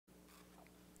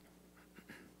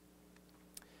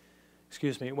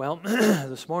Excuse me. Well,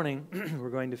 this morning we're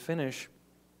going to finish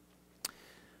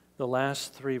the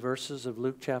last three verses of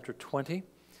Luke chapter 20.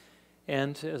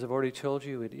 And as I've already told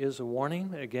you, it is a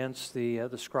warning against the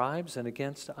scribes and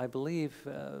against, I believe,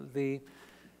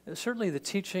 certainly the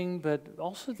teaching, but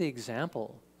also the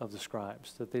example of the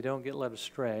scribes, that they don't get led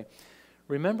astray.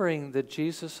 Remembering that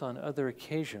Jesus on other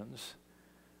occasions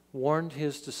warned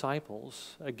his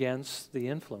disciples against the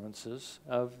influences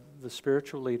of the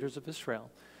spiritual leaders of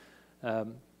Israel,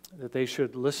 that they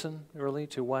should listen really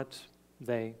to what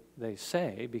they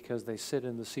say because they sit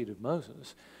in the seat of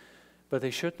Moses, but they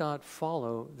should not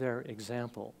follow their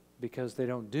example because they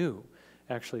don't do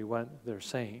actually what they're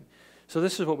saying. So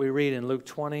this is what we read in Luke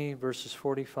 20, verses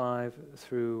 45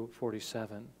 through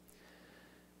 47.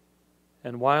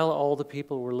 And while all the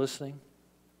people were listening,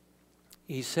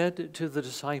 he said to the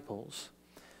disciples,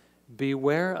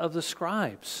 "Beware of the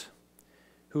scribes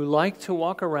who like to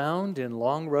walk around in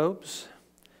long robes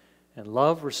and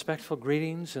love respectful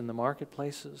greetings in the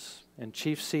marketplaces and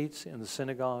chief seats in the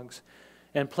synagogues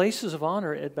and places of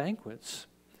honor at banquets,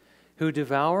 who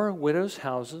devour widows'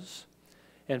 houses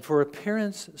and for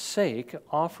appearance sake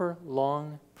offer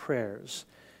long prayers.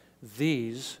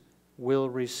 These will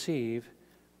receive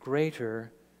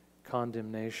greater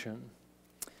condemnation."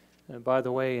 And by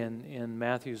the way, in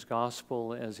Matthew's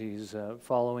gospel, as he's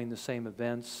following the same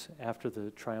events after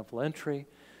the triumphal entry,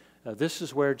 this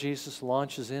is where Jesus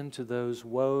launches into those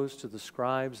woes to the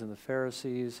scribes and the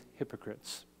Pharisees,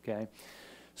 hypocrites. Okay,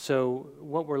 so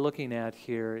what we're looking at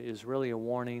here is really a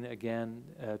warning again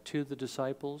to the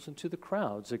disciples and to the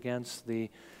crowds against the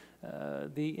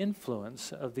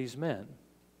influence of these men.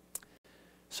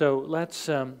 So let's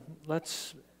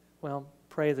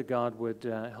pray that God would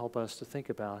help us to think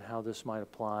about how this might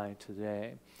apply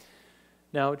today.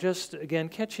 Now, just again,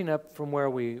 catching up from where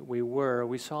we were,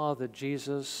 we saw that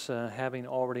Jesus, having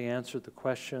already answered the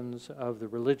questions of the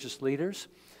religious leaders,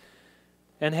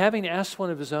 and having asked one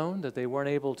of his own that they weren't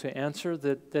able to answer,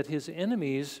 that his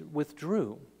enemies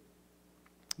withdrew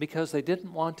because they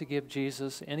didn't want to give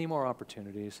Jesus any more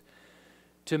opportunities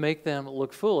to make them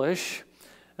look foolish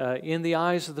in the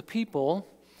eyes of the people,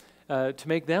 to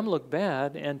make them look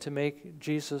bad and to make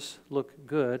Jesus look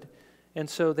good. And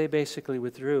so they basically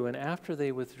withdrew. And after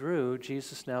they withdrew,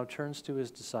 Jesus now turns to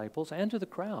his disciples and to the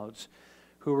crowds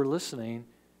who were listening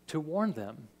to warn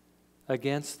them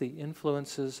against the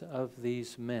influences of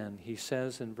these men. He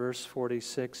says in verse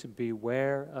 46,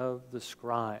 "Beware of the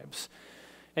scribes."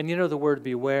 And you know the word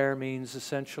beware means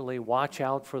essentially watch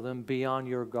out for them, be on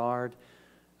your guard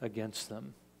against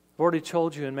them. I've already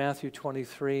told you in Matthew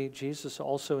 23, Jesus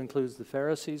also includes the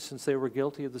Pharisees since they were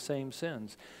guilty of the same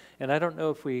sins. And I don't know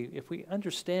if we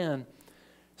understand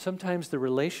sometimes the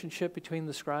relationship between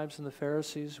the scribes and the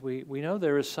Pharisees. We know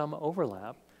there is some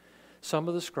overlap. Some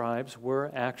of the scribes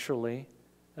were actually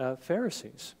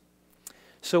Pharisees.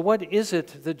 So what is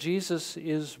it that Jesus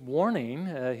is warning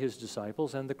his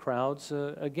disciples and the crowds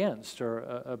against or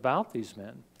about these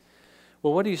men?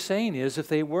 Well, what he's saying is if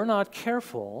they were not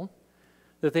careful,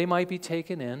 that they might be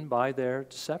taken in by their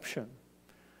deception,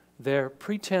 their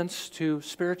pretense to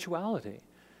spirituality,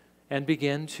 and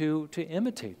begin to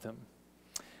imitate them.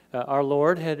 Our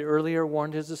Lord had earlier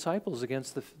warned his disciples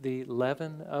against the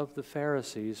leaven of the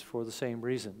Pharisees for the same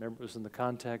reason. Remember, it was in the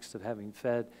context of having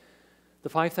fed the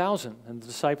 5,000, and the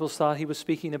disciples thought he was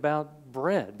speaking about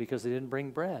bread because they didn't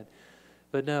bring bread.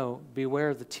 But no,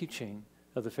 beware of the teaching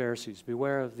of the Pharisees.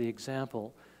 Beware of the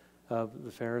example of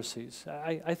the Pharisees.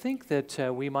 I think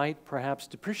that we might perhaps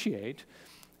depreciate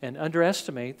and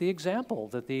underestimate the example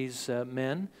that these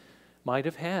men might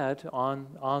have had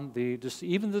on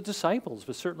even the disciples,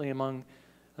 but certainly among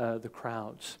the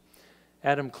crowds.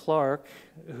 Adam Clarke,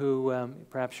 who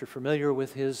perhaps you're familiar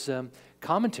with his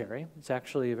commentary, it's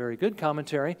actually a very good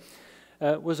commentary,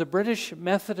 was a British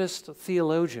Methodist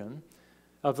theologian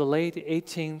of the late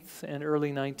 18th and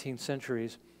early 19th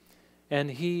centuries. And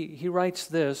he writes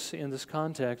this in this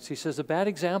context. He says, "A bad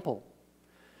example,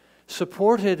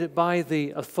 supported by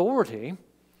the authority,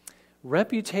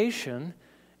 reputation,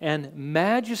 and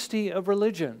majesty of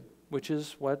religion," which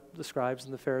is what the scribes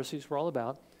and the Pharisees were all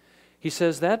about. He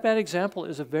says, "That bad example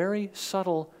is a very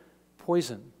subtle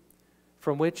poison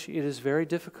from which it is very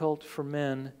difficult for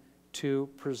men to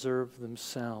preserve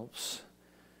themselves.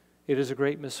 It is a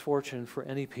great misfortune for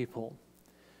any people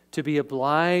to be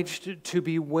obliged to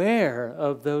beware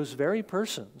of those very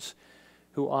persons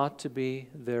who ought to be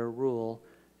their rule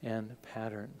and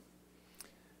pattern."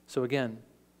 So again,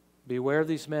 beware of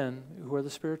these men who are the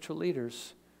spiritual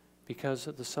leaders because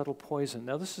of the subtle poison.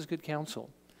 Now this is good counsel,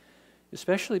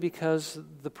 especially because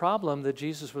the problem that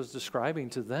Jesus was describing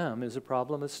to them is a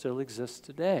problem that still exists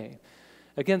today.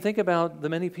 Again, think about the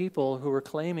many people who were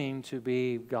claiming to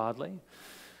be godly,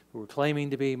 who were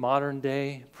claiming to be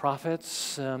modern-day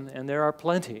prophets, and there are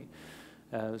plenty.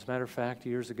 As a matter of fact,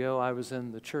 years ago, I was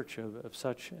in the church of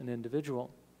such an individual.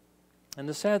 And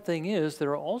the sad thing is,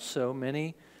 there are also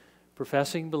many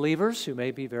professing believers who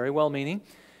may be very well-meaning,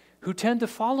 who tend to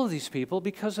follow these people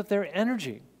because of their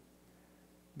energy,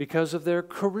 because of their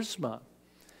charisma,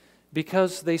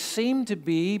 because they seem to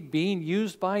be being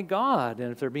used by God. And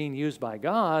if they're being used by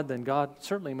God, then God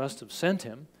certainly must have sent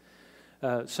him.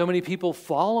 So many people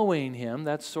following him,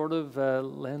 that sort of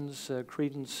lends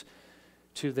credence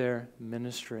to their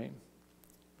ministry.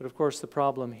 But of course, the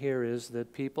problem here is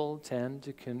that people tend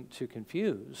to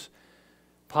confuse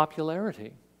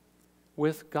popularity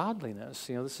with godliness.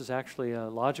 You know, this is actually a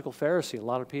logical fallacy. A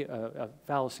lot of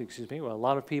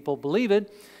people believe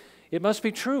it. It must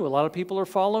be true. A lot of people are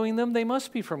following them. They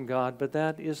must be from God, but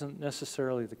that isn't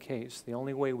necessarily the case. The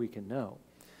only way we can know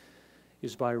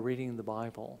is by reading the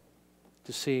Bible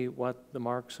to see what the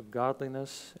marks of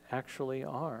godliness actually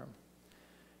are.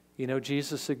 You know,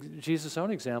 Jesus' own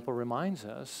example reminds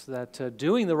us that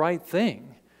doing the right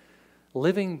thing,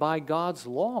 living by God's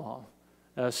law,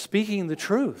 speaking the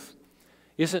truth,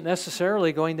 isn't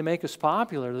necessarily going to make us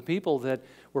popular. The people that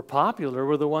were popular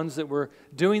were the ones that were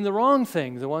doing the wrong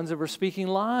thing, the ones that were speaking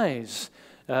lies.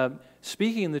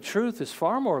 Speaking the truth is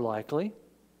far more likely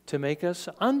to make us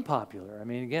unpopular. I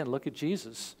mean, again, look at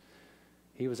Jesus.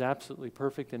 He was absolutely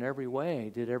perfect in every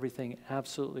way, did everything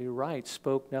absolutely right,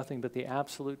 spoke nothing but the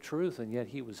absolute truth, and yet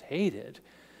he was hated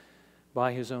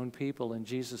by his own people. And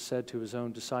Jesus said to his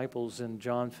own disciples in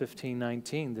John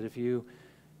 15:19 that if you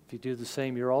do the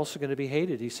same, you're also going to be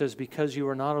hated. He says, because you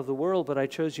are not of the world, but I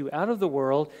chose you out of the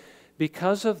world.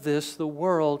 Because of this, the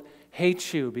world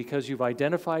hates you, because you've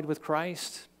identified with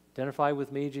Christ. Identify with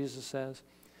me, Jesus says,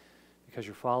 because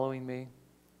you're following me,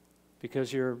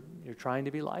 because you're trying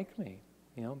to be like me.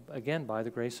 You know, again, by the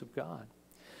grace of God.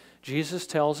 Jesus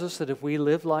tells us that if we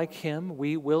live like him,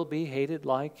 we will be hated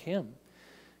like him.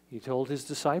 He told his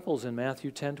disciples in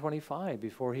Matthew 10:25,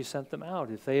 before he sent them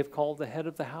out, if they have called the head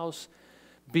of the house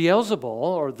Beelzebul,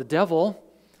 or the devil,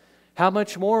 how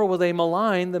much more will they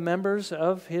malign the members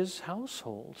of his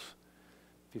household?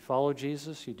 If you follow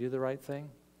Jesus, you do the right thing,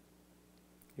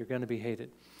 you're going to be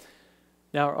hated.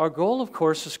 Now, our goal, of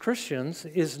course, as Christians,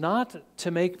 is not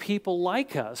to make people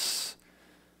like us.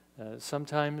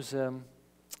 Sometimes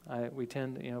we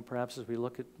tend, perhaps as we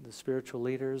look at the spiritual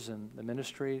leaders and the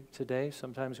ministry today,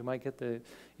 sometimes we might get the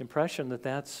impression that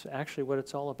that's actually what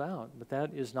it's all about. But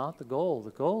that is not the goal.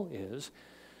 The goal is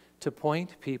to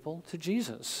point people to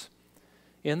Jesus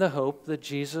in the hope that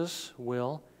Jesus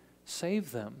will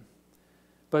save them.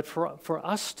 But for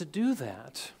us to do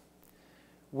that,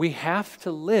 we have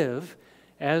to live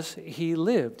as he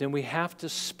lived, and we have to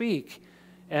speak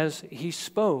as he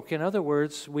spoke. In other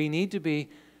words, we need to be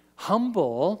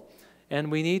humble,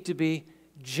 and we need to be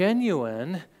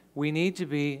genuine. We need to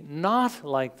be not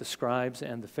like the scribes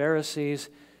and the Pharisees.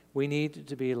 We need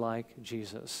to be like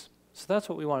Jesus. So that's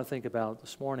what we want to think about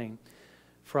this morning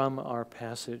from our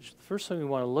passage. The first thing we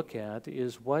want to look at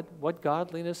is what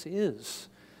godliness is,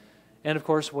 and of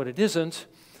course what it isn't.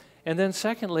 And then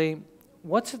secondly,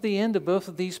 what's at the end of both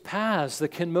of these paths that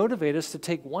can motivate us to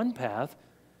take one path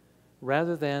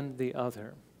rather than the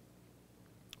other?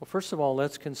 Well, first of all,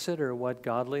 let's consider what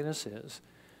godliness is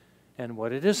and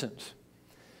what it isn't.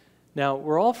 Now,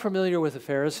 we're all familiar with the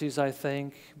Pharisees, I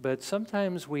think, but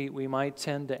sometimes we might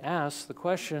tend to ask the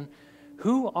question,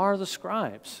 who are the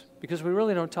scribes? Because we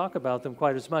really don't talk about them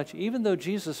quite as much, even though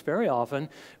Jesus very often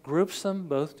groups them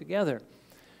both together.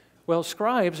 Well,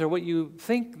 scribes are what you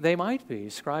think they might be.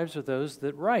 Scribes are those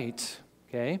that write,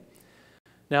 okay?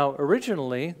 Now,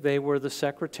 originally, they were the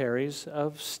secretaries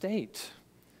of state.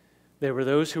 They were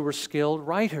those who were skilled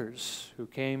writers, who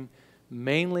came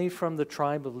mainly from the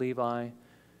tribe of Levi,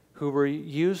 who were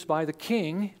used by the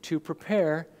king to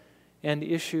prepare and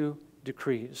issue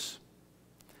decrees.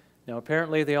 Now,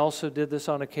 apparently, they also did this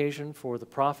on occasion for the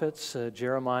prophets.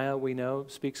 Jeremiah, we know,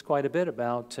 speaks quite a bit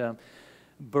about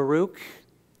Baruch,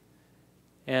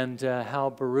 and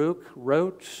how Baruch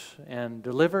wrote and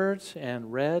delivered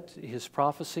and read his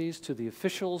prophecies to the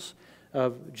officials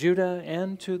of Judah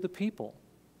and to the people.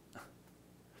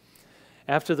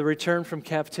 After the return from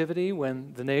captivity,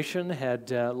 when the nation had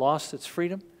lost its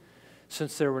freedom,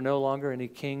 since there were no longer any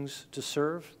kings to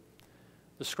serve,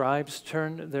 the scribes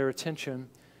turned their attention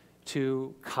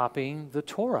to copying the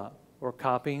Torah or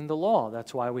copying the law.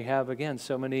 That's why we have, again,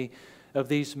 so many of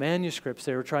these manuscripts.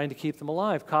 They were trying to keep them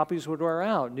alive. Copies would wear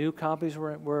out. New copies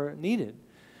were needed.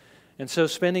 And so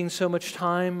spending so much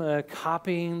time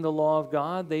copying the law of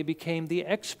God, they became the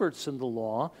experts in the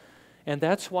law. And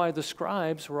that's why the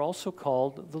scribes were also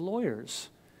called the lawyers,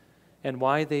 and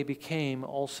why they became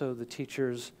also the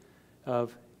teachers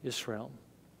of Israel.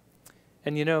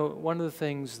 And you know, one of the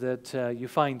things that you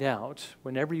find out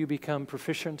whenever you become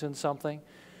proficient in something,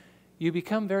 you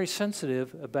become very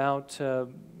sensitive about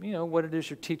what it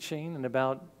is you're teaching and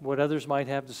about what others might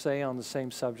have to say on the same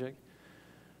subject.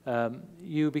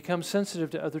 You become sensitive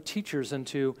to other teachers and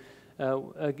to,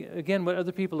 again, what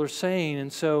other people are saying.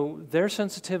 And so their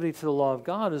sensitivity to the law of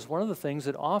God is one of the things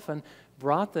that often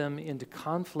brought them into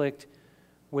conflict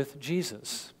with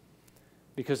Jesus.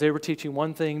 Because they were teaching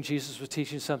one thing, Jesus was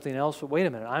teaching something else. But wait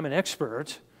a minute, I'm an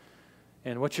expert,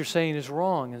 and what you're saying is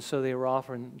wrong. And so they were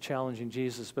often challenging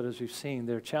Jesus. But as we've seen,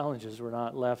 their challenges were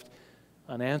not left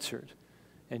unanswered.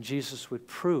 And Jesus would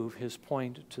prove his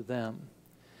point to them.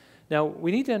 Now,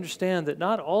 we need to understand that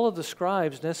not all of the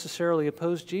scribes necessarily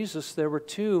opposed Jesus. There were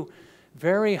two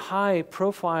very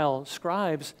high-profile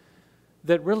scribes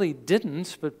that really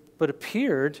didn't, but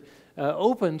appeared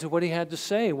open to what he had to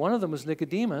say. One of them was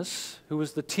Nicodemus, who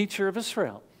was the teacher of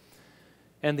Israel.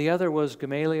 And the other was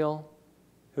Gamaliel,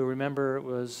 who, remember,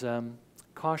 was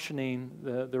cautioning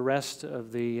the rest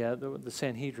of the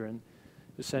Sanhedrin,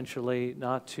 essentially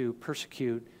not to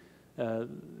persecute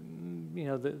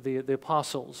the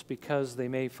apostles, because they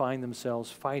may find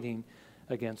themselves fighting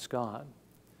against God.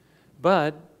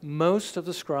 But most of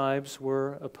the scribes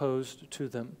were opposed to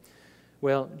them.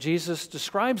 Well, Jesus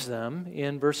describes them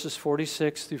in verses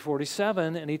 46 through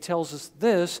 47, and he tells us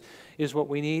this is what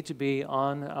we need to be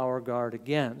on our guard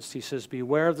against. He says,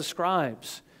 "Beware of the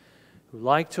scribes who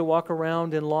like to walk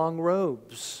around in long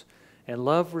robes and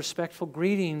love respectful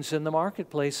greetings in the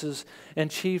marketplaces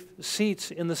and chief seats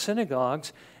in the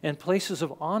synagogues and places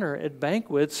of honor at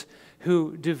banquets,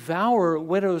 who devour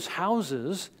widows'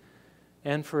 houses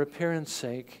and for appearance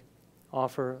sake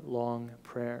offer long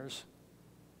prayers."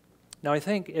 Now, I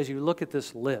think as you look at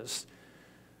this list,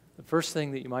 the first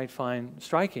thing that you might find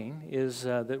striking is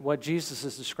that what Jesus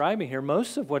is describing here,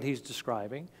 most of what he's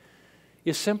describing,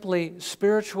 is simply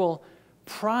spiritual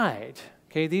pride.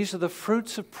 Okay, these are the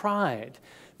fruits of pride.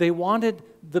 They wanted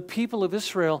the people of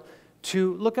Israel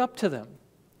to look up to them,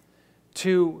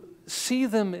 to see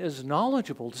them as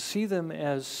knowledgeable, to see them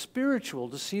as spiritual,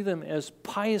 to see them as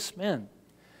pious men.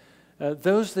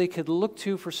 Those they could look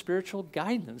to for spiritual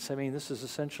guidance. I mean, this is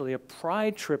essentially a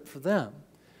pride trip for them.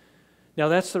 Now,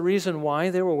 that's the reason why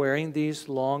they were wearing these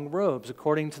long robes.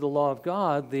 According to the law of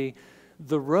God, the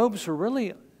robes were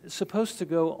really supposed to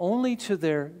go only to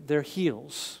their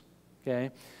heels,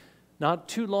 okay? Not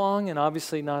too long and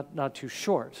obviously not too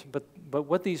short. But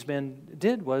what these men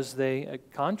did was they,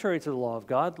 contrary to the law of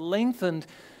God, lengthened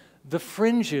the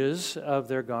fringes of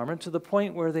their garment to the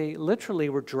point where they literally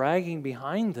were dragging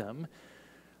behind them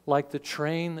like the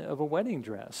train of a wedding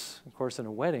dress. Of course, in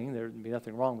a wedding, there would be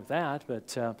nothing wrong with that,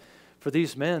 but for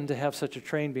these men to have such a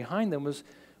train behind them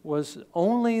was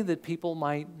only that people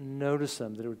might notice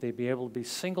them, that they'd be able to be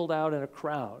singled out in a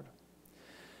crowd.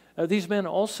 These men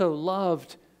also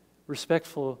loved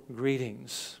respectful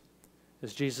greetings,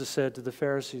 as Jesus said to the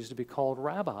Pharisees, to be called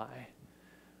rabbi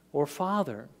or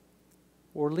father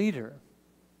or leader.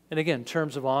 And again,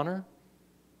 terms of honor,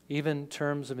 even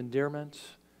terms of endearment,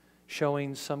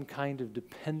 showing some kind of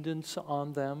dependence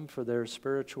on them for their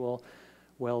spiritual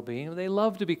well-being. They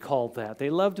love to be called that. They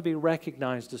love to be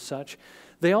recognized as such.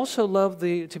 They also love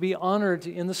to be honored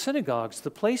in the synagogues, the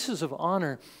places of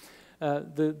honor.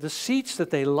 The seats that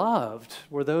they loved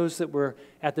were those that were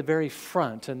at the very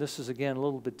front. And this is, again, a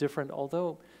little bit different,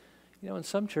 although in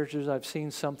some churches I've seen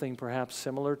something perhaps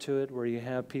similar to it, where you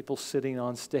have people sitting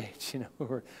on stage, who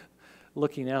are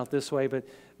looking out this way.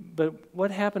 But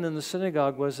what happened in the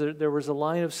synagogue was that there was a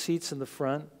line of seats in the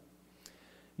front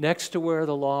next to where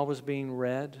the law was being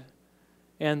read.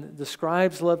 And the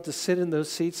scribes loved to sit in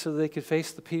those seats so they could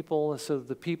face the people, so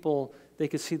that they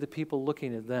could see the people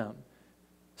looking at them,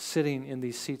 sitting in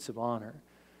these seats of honor,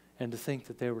 and to think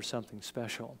that they were something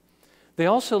special. They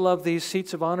also loved these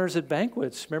seats of honors at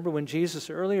banquets. Remember when Jesus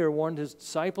earlier warned his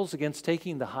disciples against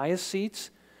taking the highest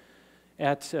seats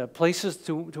at places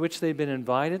to which they'd been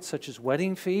invited, such as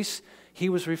wedding feasts? He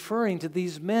was referring to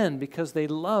these men because they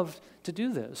loved to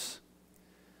do this.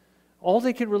 All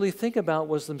they could really think about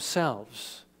was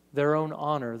themselves, their own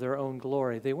honor, their own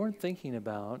glory. They weren't thinking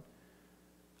about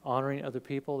honoring other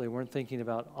people. They weren't thinking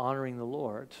about honoring the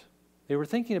Lord. They were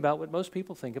thinking about what most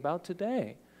people think about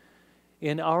today.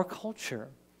 In our culture,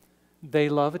 they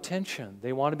love attention.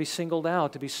 They want to be singled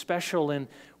out, to be special in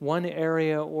one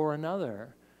area or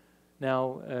another.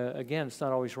 Now, again, it's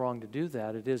not always wrong to do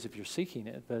that. It is if you're seeking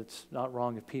it, but it's not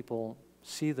wrong if people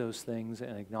see those things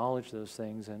and acknowledge those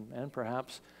things and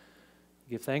perhaps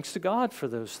give thanks to God for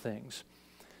those things.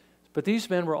 But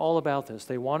these men were all about this.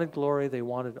 They wanted glory. They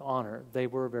wanted honor. They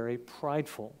were very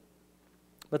prideful.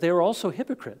 But they were also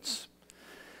hypocrites.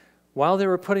 While they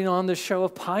were putting on this show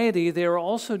of piety, they were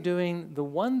also doing the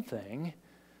one thing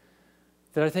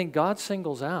that I think God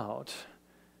singles out.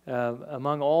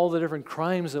 Among all the different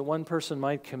crimes that one person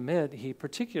might commit, he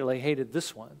particularly hated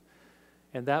this one,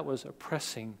 and that was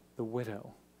oppressing the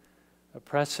widow,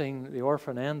 oppressing the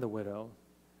orphan and the widow,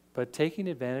 but taking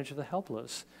advantage of the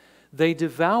helpless. They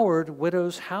devoured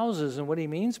widows' houses, and what he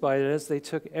means by it is they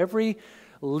took every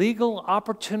legal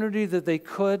opportunity that they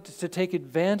could to take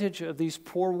advantage of these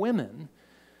poor women,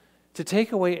 to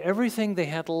take away everything they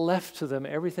had left to them,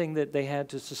 everything that they had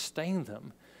to sustain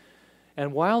them.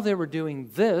 And while they were doing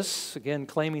this, again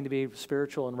claiming to be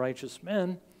spiritual and righteous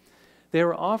men, they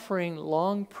were offering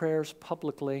long prayers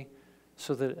publicly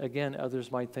so that, again,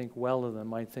 others might think well of them,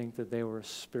 might think that they were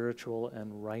spiritual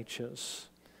and righteous.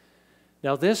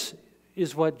 Now, this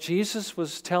is what Jesus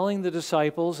was telling the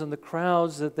disciples and the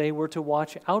crowds that they were to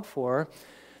watch out for,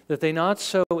 that they not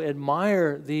so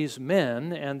admire these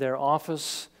men and their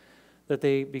office that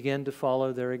they begin to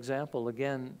follow their example.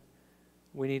 Again,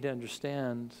 we need to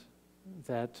understand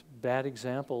that bad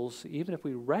examples, even if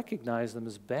we recognize them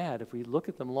as bad, if we look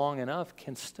at them long enough,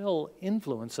 can still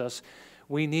influence us.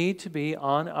 We need to be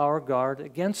on our guard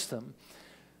against them,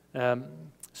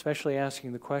 especially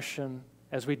asking the question,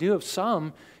 as we do of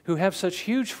some who have such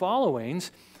huge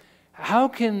followings, how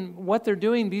can what they're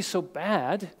doing be so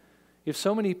bad if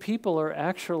so many people are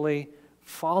actually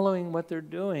following what they're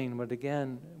doing? But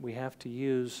again, we have to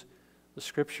use the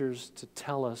Scriptures to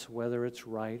tell us whether it's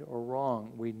right or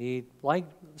wrong. We need, like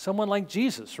someone like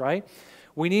Jesus, right?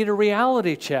 We need a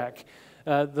reality check,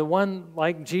 the one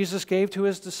like Jesus gave to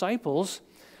his disciples,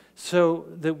 so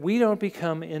that we don't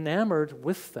become enamored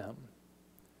with them.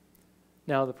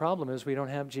 Now, the problem is we don't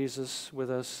have Jesus with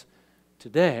us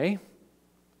today.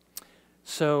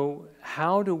 So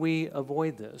how do we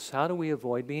avoid this? How do we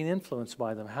avoid being influenced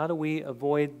by them? How do we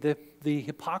avoid the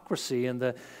hypocrisy and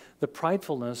the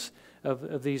pridefulness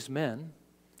of these men?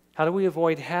 How do we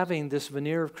avoid having this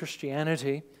veneer of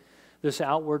Christianity, this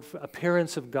outward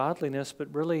appearance of godliness,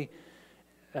 but really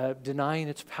denying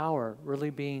its power, really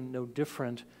being no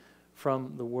different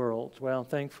from the world? Well,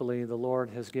 thankfully, the Lord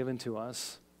has given to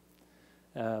us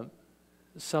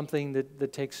something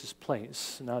that takes his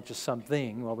place, not just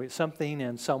something, something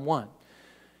and someone.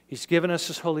 He's given us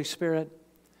his Holy Spirit,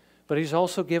 but he's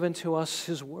also given to us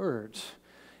his Word.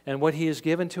 And what he has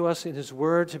given to us in his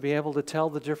Word to be able to tell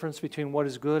the difference between what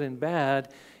is good and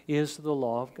bad is the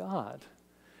law of God.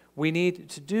 We need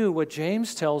to do what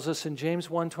James tells us in James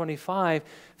 1:25,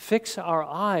 fix our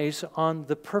eyes on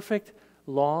the perfect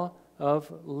law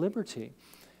of liberty,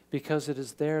 because it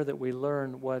is there that we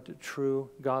learn what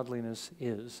true godliness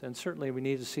is. And certainly we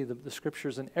need to see the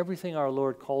Scriptures, and everything our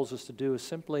Lord calls us to do is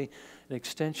simply an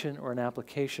extension or an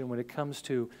application when it comes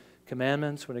to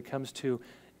commandments, when it comes to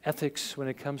ethics, when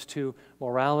it comes to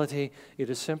morality. It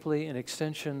is simply an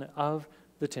extension of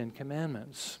the Ten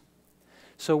Commandments.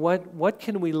 So what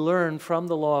can we learn from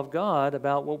the law of God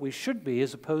about what we should be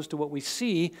as opposed to what we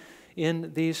see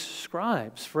in these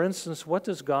scribes? For instance, what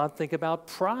does God think about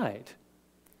pride?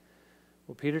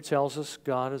 Well, Peter tells us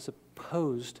God is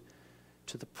opposed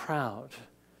to the proud,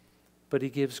 but he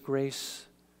gives grace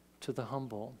to the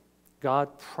humble.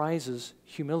 God prizes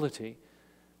humility,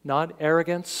 not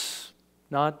arrogance,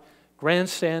 not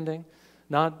grandstanding,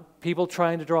 not people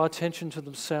trying to draw attention to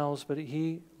themselves, but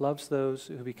he loves those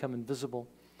who become invisible,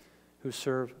 who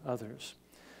serve others.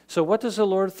 So what does the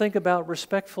Lord think about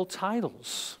respectful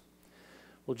titles?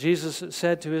 Well, Jesus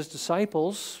said to his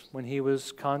disciples, when he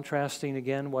was contrasting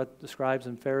again what the scribes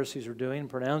and Pharisees are doing,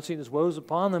 pronouncing his woes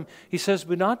upon them, he says,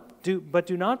 but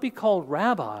do not be called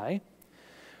rabbi,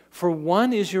 for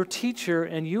one is your teacher,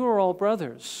 and you are all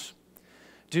brothers.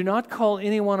 Do not call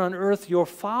anyone on earth your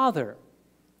father,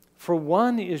 for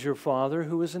one is your Father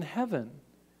who is in heaven.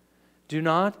 Do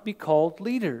not be called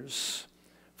leaders,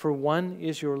 for one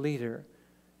is your leader,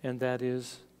 and that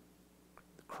is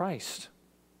Christ.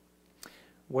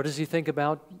 What does he think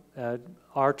about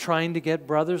our trying to get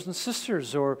brothers and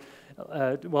sisters, or,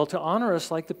 to honor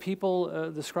us like the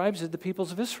people, the scribes did the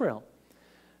peoples of Israel?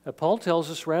 Paul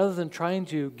tells us rather than trying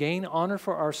to gain honor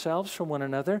for ourselves from one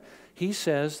another, he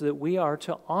says that we are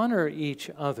to honor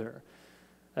each other.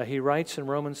 He writes in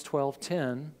Romans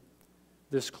 12:10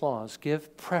 this clause,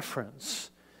 give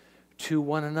preference to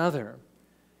one another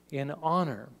in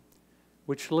honor,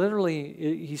 which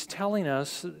literally, he's telling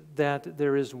us that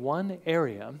there is one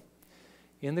area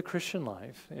in the Christian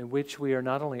life in which we are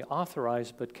not only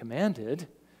authorized but commanded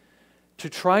to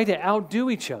try to outdo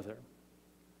each other.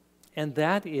 And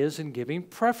that is in giving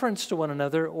preference to one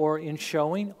another or in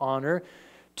showing honor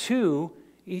to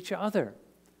each other.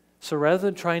 So rather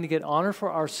than trying to get honor for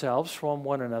ourselves from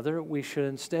one another, we should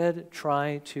instead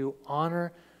try to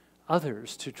honor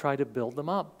others, to try to build them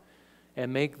up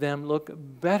and make them look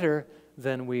better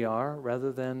than we are,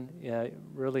 rather than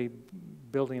really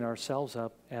building ourselves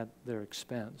up at their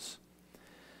expense.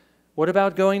 What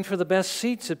about going for the best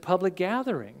seats at public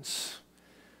gatherings?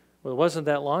 Well, it wasn't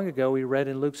that long ago we read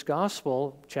in Luke's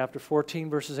Gospel, chapter 14,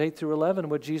 verses 8 through 11,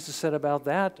 what Jesus said about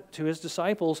that to his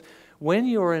disciples. When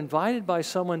you are invited by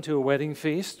someone to a wedding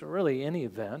feast, or really any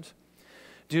event,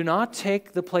 do not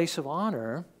take the place of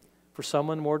honor, for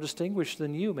someone more distinguished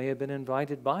than you may have been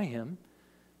invited by him.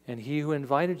 And he who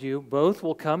invited you, both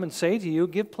will come and say to you,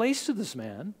 give place to this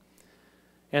man.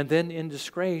 And then in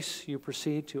disgrace you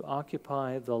proceed to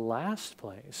occupy the last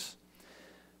place.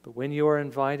 But when you are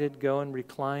invited, go and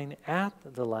recline at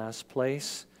the last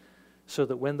place, so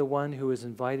that when the one who has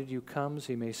invited you comes,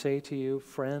 he may say to you,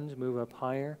 friend, move up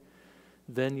higher.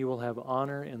 Then you will have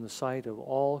honor in the sight of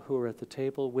all who are at the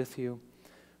table with you.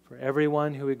 For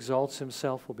everyone who exalts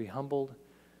himself will be humbled,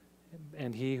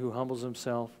 and he who humbles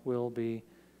himself will be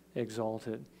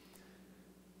exalted.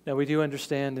 Now, we do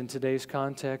understand in today's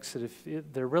context that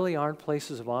if there really aren't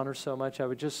places of honor so much, I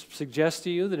would just suggest to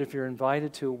you that if you're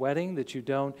invited to a wedding, that you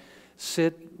don't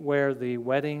sit where the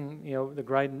wedding, the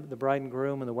bride and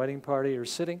groom and the wedding party are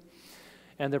sitting.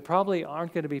 And there probably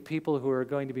aren't going to be people who are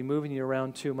going to be moving you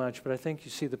around too much, but I think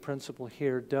you see the principle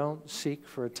here. Don't seek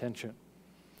for attention.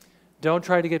 Don't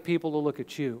try to get people to look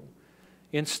at you.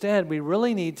 Instead, we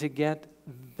really need to get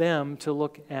them to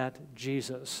look at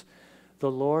Jesus. The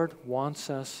Lord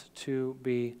wants us to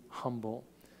be humble.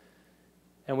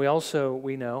 And we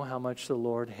know how much the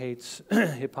Lord hates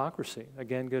hypocrisy.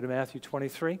 Again, go to Matthew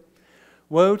 23.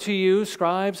 Woe to you,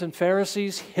 scribes and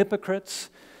Pharisees,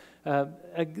 hypocrites.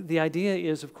 The idea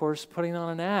is, of course, putting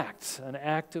on an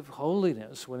act of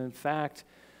holiness, when in fact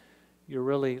you're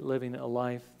really living a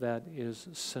life that is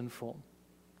sinful.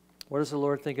 What does the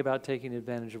Lord think about taking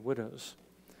advantage of widows?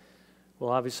 Well,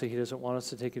 obviously, he doesn't want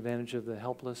us to take advantage of the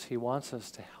helpless. He wants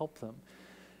us to help them.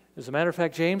 As a matter of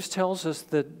fact, James tells us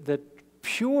that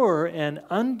pure and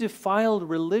undefiled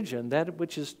religion, that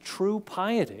which is true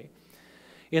piety,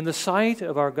 in the sight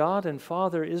of our God and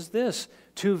Father is this: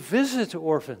 to visit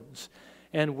orphans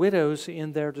and widows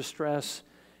in their distress,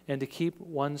 and to keep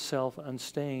oneself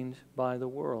unstained by the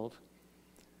world.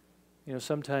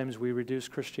 Sometimes we reduce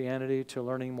Christianity to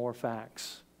learning more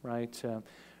facts, right?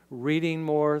 Reading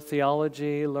more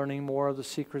theology, learning more of the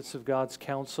secrets of God's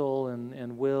counsel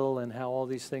and will and how all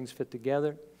these things fit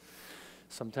together.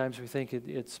 Sometimes we think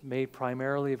it's made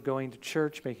primarily of going to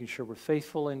church, making sure we're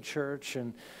faithful in church,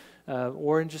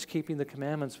 or in just keeping the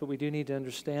commandments. But we do need to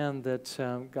understand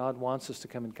that God wants us to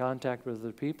come in contact with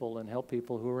other people and help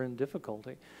people who are in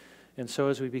difficulty. And so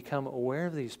as we become aware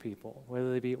of these people,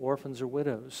 whether they be orphans or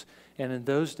widows, and in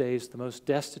those days the most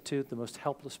destitute, the most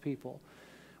helpless people,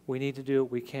 we need to do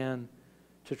what we can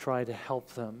to try to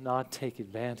help them, not take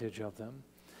advantage of them.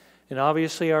 And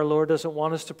obviously our Lord doesn't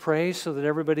want us to pray so that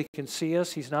everybody can see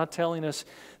us. He's not telling us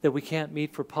that we can't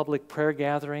meet for public prayer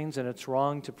gatherings and it's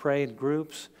wrong to pray in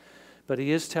groups. But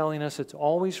He is telling us it's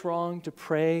always wrong to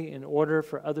pray in order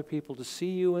for other people to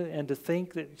see you and to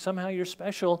think that somehow you're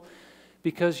special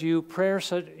because you pray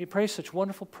such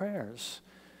wonderful prayers.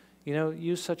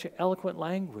 Use such eloquent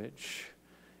language.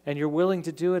 And you're willing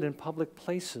to do it in public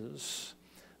places.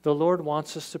 The Lord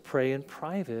wants us to pray in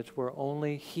private where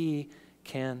only He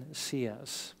can see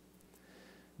us.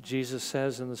 Jesus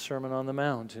says in the Sermon on the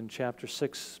Mount in chapter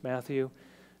 6, Matthew,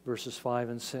 verses 5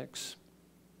 and 6,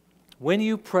 when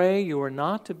you pray, you are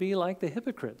not to be like the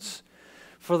hypocrites,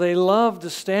 for they love to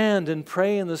stand and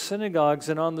pray in the synagogues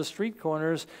and on the street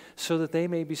corners so that they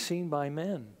may be seen by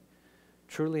men.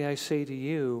 Truly I say to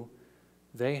you,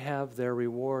 they have their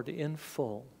reward in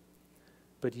full.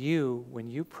 But you, when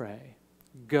you pray,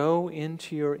 go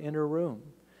into your inner room,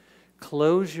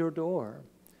 close your door,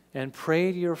 and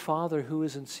pray to your Father who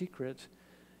is in secret,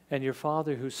 and your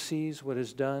Father who sees what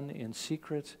is done in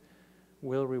secret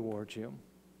will reward you.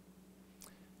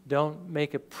 Don't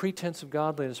make a pretense of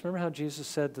godliness. Remember how Jesus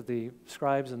said that the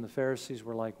scribes and the Pharisees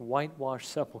were like whitewashed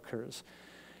sepulchres.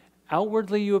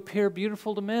 Outwardly you appear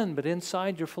beautiful to men, but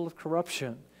inside you're full of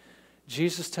corruption.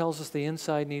 Jesus tells us the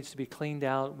inside needs to be cleaned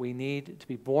out. We need to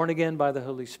be born again by the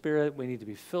Holy Spirit. We need to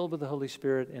be filled with the Holy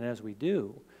Spirit. And as we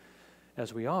do,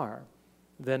 as we are,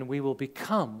 then we will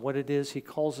become what it is He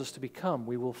calls us to become.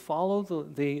 We will follow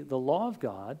the law of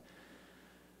God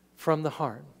from the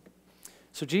heart.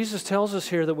 So Jesus tells us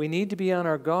here that we need to be on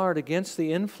our guard against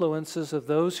the influences of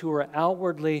those who are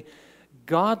outwardly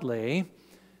godly,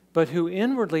 but who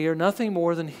inwardly are nothing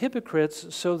more than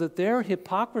hypocrites, so that their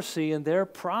hypocrisy and their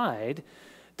pride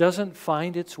doesn't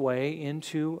find its way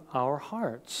into our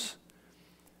hearts.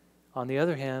 On the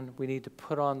other hand, we need to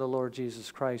put on the Lord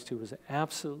Jesus Christ, who was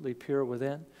absolutely pure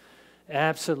within,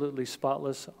 absolutely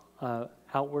spotless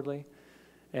outwardly,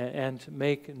 and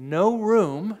make no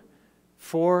room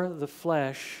for the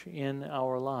flesh in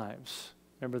our lives.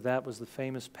 Remember, that was the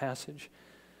famous passage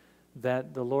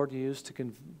that the Lord used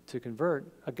to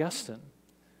convert Augustine.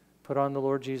 Put on the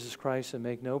Lord Jesus Christ and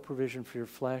make no provision for your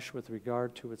flesh with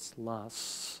regard to its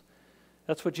lusts.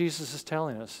 That's what Jesus is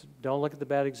telling us. Don't look at the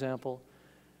bad example.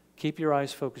 Keep your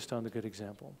eyes focused on the good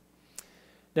example.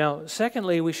 Now,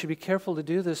 secondly, we should be careful to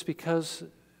do this because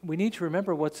we need to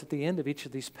remember what's at the end of each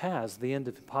of these paths, the end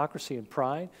of hypocrisy and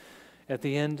pride, at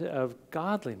the end of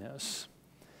godliness.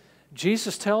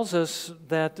 Jesus tells us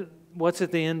that what's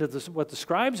at the end of what the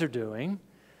scribes are doing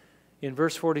in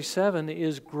verse 47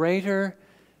 is greater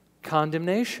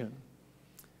condemnation.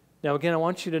 Now, again, I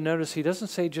want you to notice he doesn't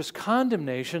say just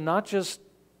condemnation, not just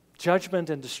judgment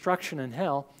and destruction in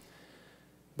hell,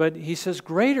 but he says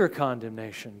greater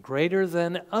condemnation, greater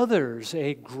than others,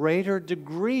 a greater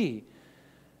degree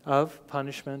of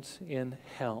punishment in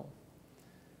hell.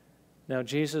 Now,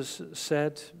 Jesus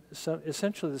said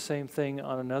essentially the same thing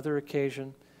on another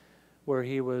occasion where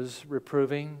he was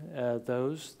reproving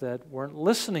those that weren't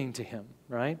listening to him,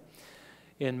 right?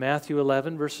 In Matthew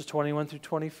 11, verses 21 through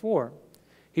 24.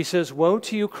 He says, "Woe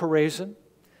to you, Chorazin!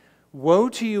 Woe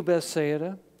to you,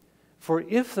 Bethsaida! For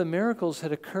if the miracles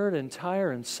had occurred in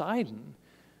Tyre and Sidon,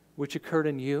 which occurred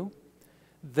in you,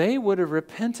 they would have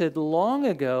repented long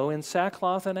ago in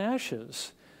sackcloth and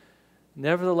ashes.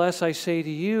 Nevertheless, I say to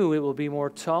you, it will be more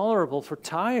tolerable for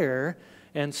Tyre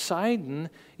and Sidon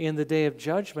in the day of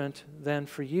judgment than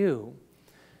for you.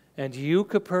 And you,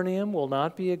 Capernaum, will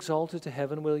not be exalted to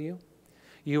heaven, will you?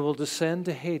 You will descend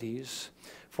to Hades.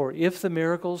 For if the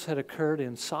miracles had occurred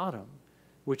in Sodom,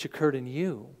 which occurred in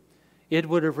you, it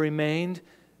would have remained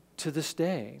to this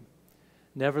day.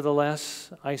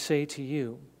 Nevertheless, I say to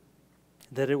you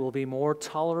that it will be more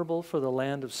tolerable for the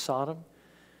land of Sodom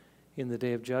in the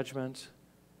day of judgment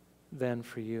than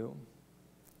for you."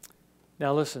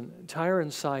 Now listen, Tyre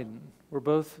and Sidon were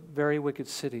both very wicked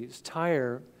cities.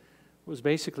 Tyre was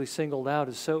basically singled out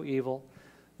as so evil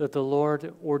that the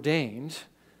Lord ordained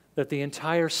that the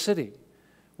entire city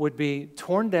would be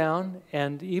torn down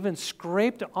and even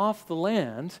scraped off the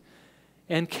land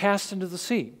and cast into the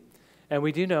sea. And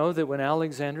we do know that when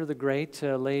Alexander the Great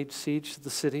laid siege to the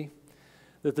city,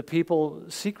 that the people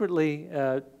secretly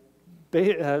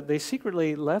they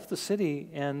secretly left the city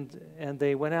and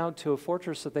they went out to a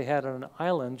fortress that they had on an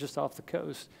island just off the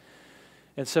coast.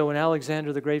 And so when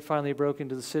Alexander the Great finally broke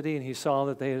into the city and he saw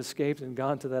that they had escaped and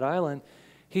gone to that island,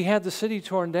 he had the city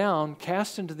torn down,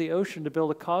 cast into the ocean to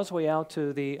build a causeway out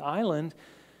to the island,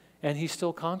 and he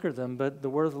still conquered them. But the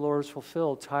word of the Lord was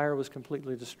fulfilled. Tyre was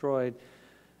completely destroyed.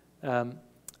 The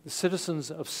citizens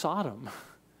of Sodom,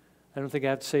 I don't think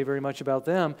I have to say very much about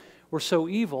them, were so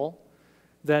evil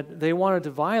that they wanted to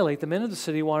violate, the men of the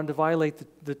city wanted to violate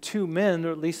the two men,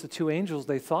 or at least the two angels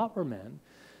they thought were men,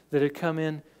 that had come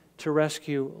in to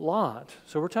rescue Lot.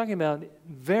 So we're talking about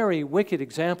very wicked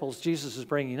examples Jesus is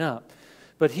bringing up.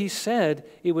 But he said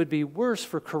it would be worse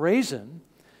for Chorazin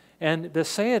and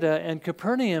Bethsaida and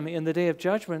Capernaum in the day of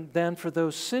judgment than for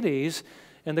those cities.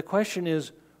 And the question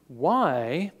is,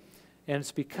 why? And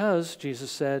it's because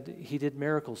Jesus said he did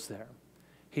miracles there.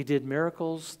 He did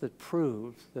miracles that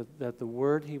proved that the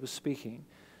word he was speaking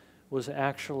was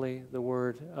actually the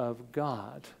word of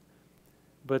God.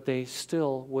 But they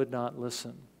still would not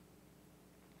listen.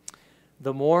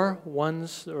 The more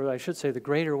one's, or I should say the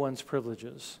greater one's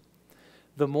privileges,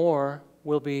 the more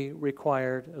will be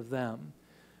required of them.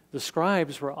 The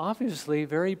scribes were obviously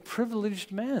very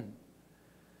privileged men.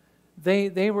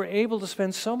 They were able to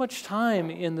spend so much time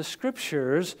in the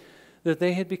scriptures that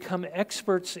they had become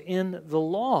experts in the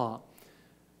law.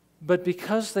 But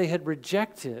because they had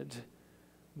rejected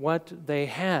what they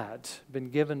had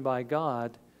been given by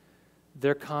God,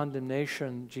 their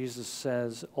condemnation, Jesus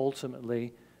says,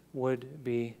 ultimately would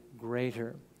be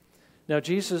greater. Now,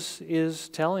 Jesus is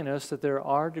telling us that there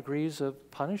are degrees of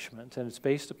punishment, and it's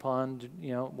based upon,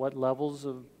 what levels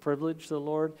of privilege the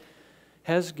Lord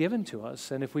has given to us.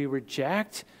 And if we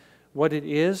reject what it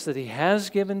is that he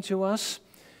has given to us,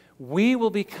 we will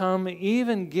become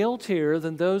even guiltier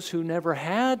than those who never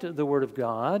had the Word of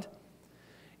God,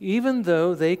 even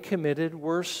though they committed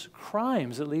worse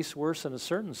crimes, at least worse in a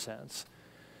certain sense.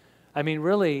 I mean,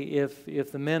 really,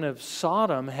 if the men of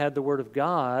Sodom had the Word of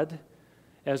God,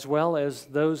 as well as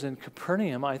those in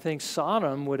Capernaum, I think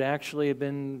Sodom would actually have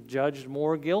been judged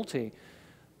more guilty.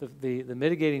 The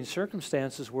mitigating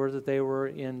circumstances were that they were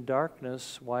in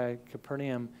darkness, while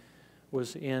Capernaum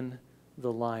was in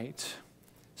the light.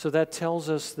 So that tells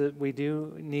us that we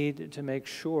do need to make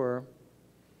sure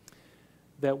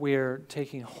that we are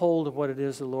taking hold of what it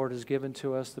is the Lord has given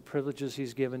to us, the privileges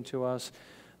He's given to us,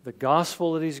 the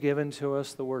gospel that He's given to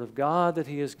us, the Word of God that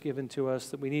He has given to us,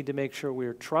 that we need to make sure we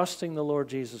are trusting the Lord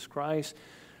Jesus Christ,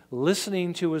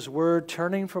 listening to His Word,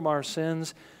 turning from our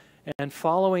sins, and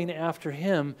following after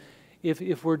Him.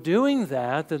 If we're doing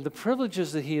that, then the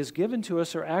privileges that He has given to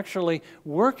us are actually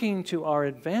working to our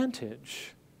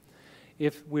advantage.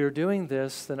 If we're doing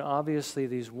this, then obviously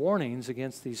these warnings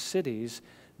against these cities,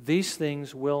 these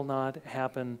things will not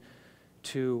happen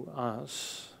to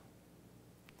us.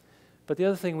 But the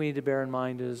other thing we need to bear in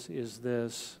mind is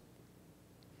this,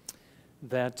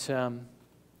 that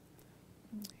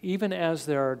even as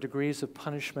there are degrees of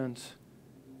punishment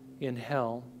in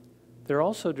hell, there are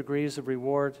also degrees of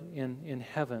reward in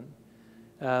heaven.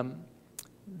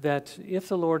 That if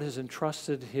the Lord has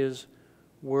entrusted His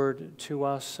Word to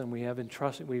us and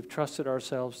we've trusted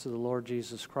ourselves to the Lord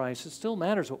Jesus Christ, it still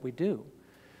matters what we do.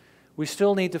 We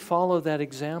still need to follow that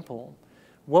example.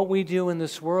 What we do in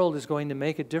this world is going to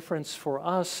make a difference for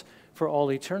us for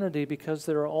all eternity, because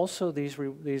there are also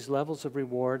these levels of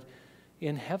reward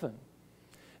in heaven.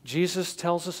 Jesus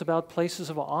tells us about places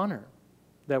of honor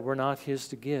that were not His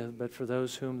to give, but for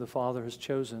those whom the Father has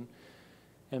chosen.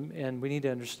 And we need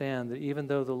to understand that even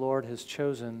though the Lord has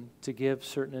chosen to give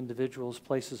certain individuals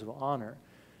places of honor,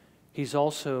 He's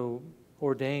also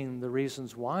ordained the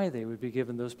reasons why they would be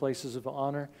given those places of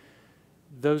honor.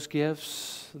 Those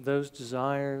gifts, those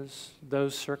desires,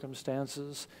 those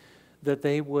circumstances, that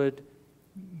they would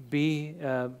be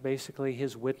basically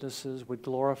His witnesses, would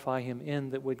glorify Him in,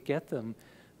 that would get them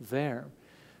there.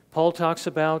 Paul talks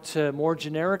about more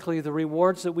generically the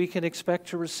rewards that we can expect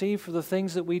to receive for the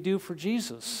things that we do for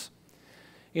Jesus,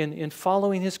 in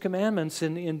following His commandments,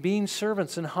 in being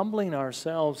servants, in humbling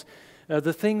ourselves,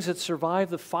 the things that survive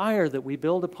the fire that we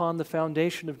build upon the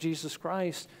foundation of Jesus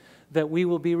Christ, that we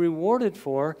will be rewarded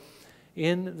for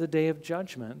in the day of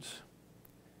judgment.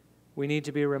 We need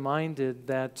to be reminded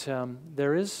that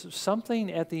there is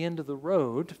something at the end of the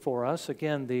road for us.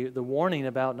 Again, the warning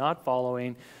about not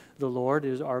following the Lord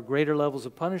is our greater levels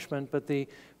of punishment, but the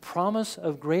promise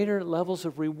of greater levels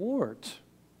of reward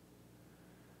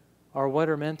are what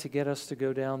are meant to get us to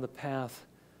go down the path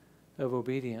of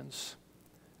obedience.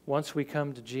 Once we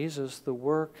come to Jesus, the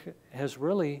work has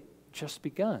really just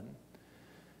begun.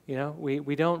 You know,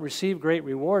 we don't receive great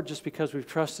reward just because we've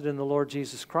trusted in the Lord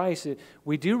Jesus Christ.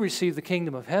 We do receive the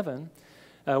kingdom of heaven.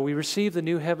 We receive the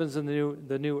new heavens and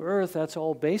the new earth. That's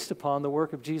all based upon the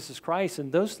work of Jesus Christ,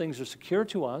 and those things are secure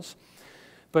to us.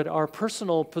 But our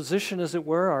personal position, as it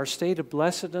were, our state of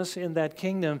blessedness in that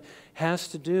kingdom has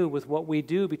to do with what we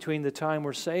do between the time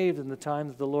we're saved and the time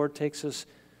that the Lord takes us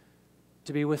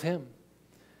to be with Him.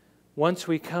 Once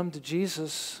we come to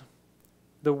Jesus,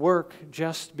 the work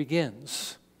just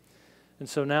begins. And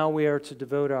so now we are to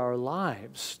devote our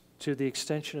lives to the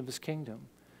extension of His kingdom.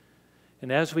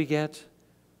 And as we get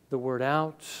the word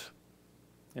out,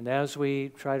 and as we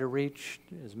try to reach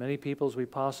as many people as we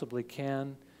possibly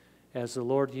can, as the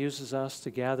Lord uses us to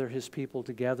gather His people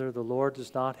together, the Lord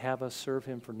does not have us serve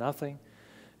Him for nothing.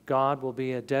 God will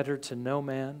be a debtor to no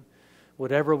man.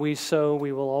 Whatever we sow,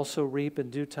 we will also reap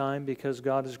in due time, because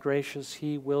God is gracious.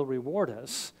 He will reward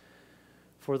us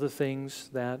for the things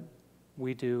that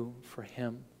we do for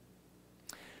Him.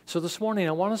 So this morning,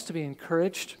 I want us to be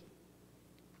encouraged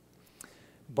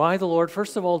by the Lord,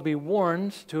 first of all, to be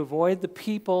warned to avoid the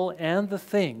people and the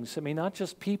things. I mean, not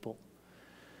just people,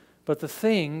 but the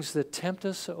things that tempt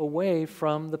us away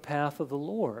from the path of the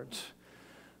Lord,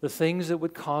 the things that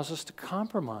would cause us to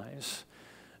compromise,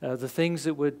 the things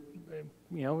that would,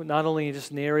 not only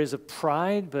just in the areas of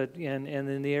pride, but and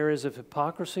in the areas of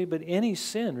hypocrisy, but any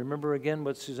sin. Remember again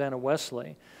what Susanna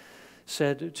Wesley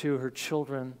said to her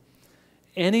children: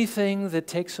 anything that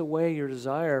takes away your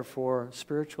desire for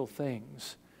spiritual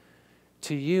things,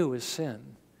 to you is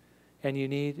sin, and you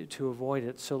need to avoid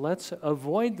it. So let's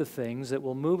avoid the things that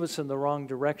will move us in the wrong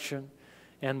direction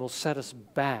and will set us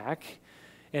back,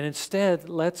 and instead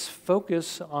let's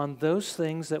focus on those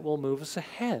things that will move us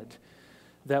ahead,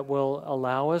 that will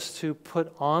allow us to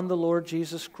put on the Lord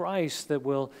Jesus Christ, that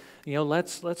will,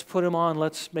 let's put Him on.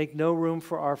 Let's make no room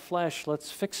for our flesh.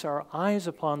 Let's fix our eyes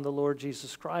upon the Lord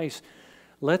Jesus Christ.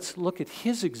 let's look at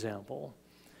his example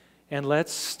and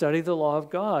let's study the law of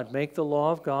God, make the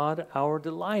law of God our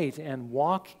delight and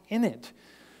walk in it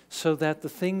so that the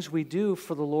things we do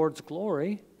for the Lord's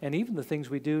glory and even the things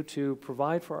we do to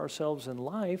provide for ourselves in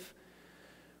life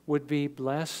would be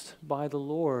blessed by the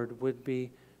Lord, would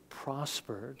be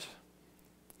prospered.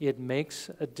 It makes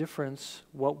a difference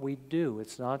what we do.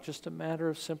 It's not just a matter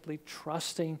of simply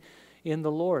trusting in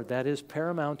the Lord. That is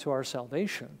paramount to our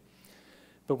salvation.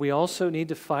 But we also need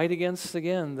to fight against,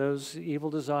 again, those evil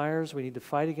desires. We need to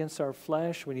fight against our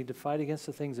flesh. We need to fight against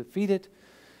the things that feed it.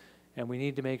 And we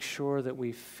need to make sure that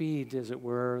we feed, as it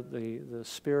were, the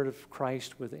Spirit of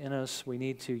Christ within us. We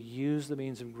need to use the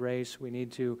means of grace. We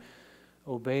need to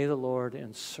obey the Lord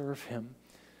and serve him.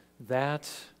 That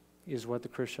is what the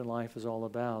Christian life is all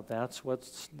about. That's what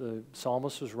the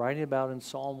psalmist was writing about in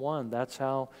Psalm 1. That's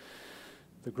how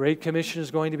the Great Commission is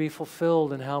going to be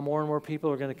fulfilled and how more and more people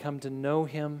are going to come to know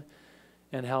him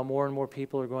and how more and more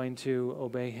people are going to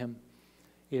obey him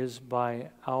is by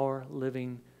our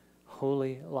living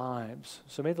holy lives.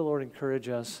 So may the Lord encourage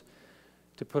us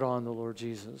to put on the Lord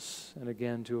Jesus and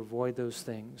again to avoid those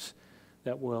things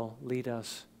that will lead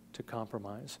us to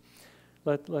compromise.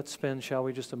 Let's spend, shall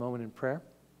we, just a moment in prayer,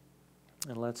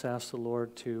 and let's ask the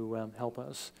Lord to help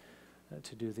us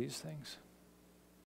to do these things.